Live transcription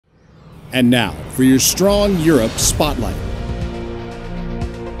And now, for your Strong Europe Spotlight.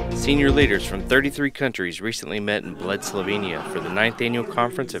 Senior leaders from 33 countries recently met in Bled, Slovenia for the 9th Annual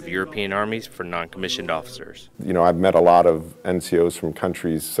Conference of European Armies for Non-Commissioned Officers. You know, I've met a lot of NCOs from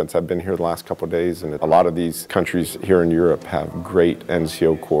countries since I've been here the last couple of days, and a lot of these countries here in Europe have great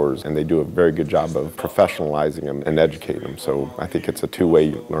NCO corps, and they do a very good job of professionalizing them and educating them. So I think it's a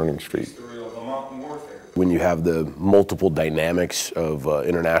two-way learning street. When you have the multiple dynamics of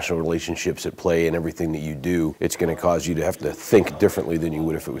international relationships at play in everything that you do, it's going to cause you to have to think differently than you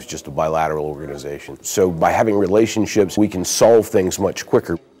would if it was just a bilateral organization. So by having relationships, we can solve things much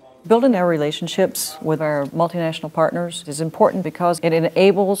quicker. Building our relationships with our multinational partners is important because it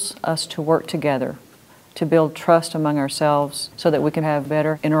enables us to work together, to build trust among ourselves so that we can have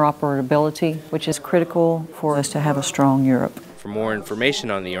better interoperability, which is critical for us to have a strong Europe. For more information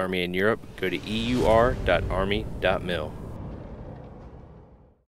on the Army in Europe, go to eur.army.mil.